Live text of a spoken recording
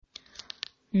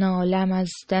نالم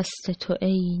از دست تو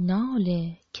ای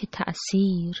ناله که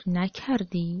تأثیر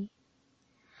نکردی.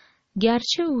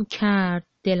 گرچه او کرد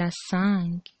دل از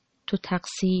سنگ تو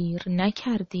تقصیر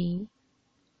نکردی.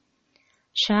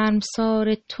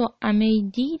 شرمسار تو ای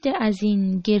دیده از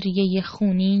این گریه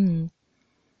خونین،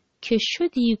 که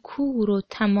شدی کور و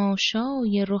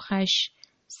تماشای رخش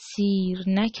سیر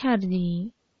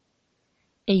نکردی.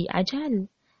 ای اجل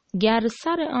گر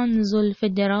سر آن زلف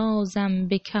درازم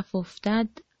به کف افتد،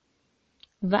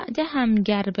 وعده هم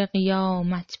گر به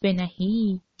قیامت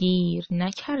بنهی دیر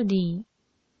نکردی.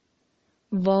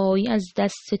 وای از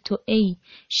دست تو ای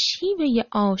شیوه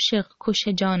عاشق کش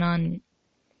جانان،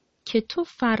 که تو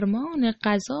فرمان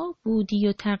قضا بودی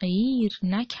و تغییر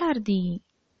نکردی.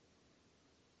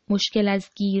 مشکل از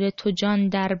گیر تو جان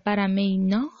در برم ای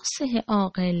ناصح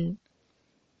عاقل،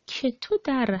 که تو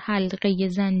در حلقه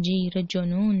زنجیر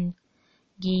جنون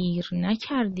گیر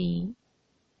نکردی.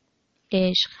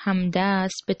 عشق هم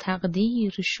دست به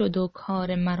تقدیر شد و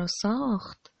کار مرا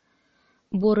ساخت،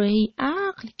 برو ای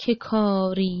عقل که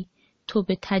کاری تو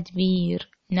به تدبیر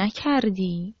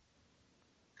نکردی.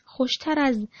 خوشتر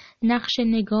از نقش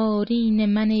نگارین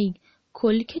من ای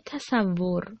کلک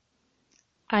تصور،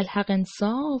 الحق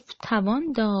انصاف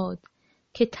توان داد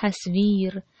که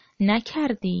تصویر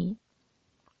نکردی.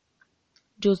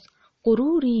 جز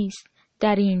غروریست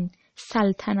در این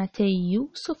سلطنت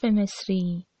یوسف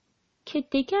مصری، که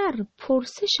دگر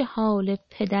پرسش حال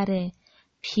پدر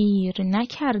پیر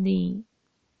نکردی.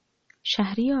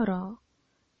 شهریارا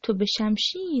تو به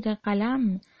شمشیر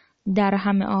قلم در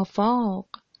همه آفاق،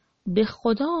 به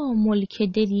خدا ملک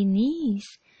دلی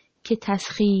نیست که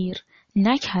تسخیر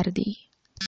نکردی.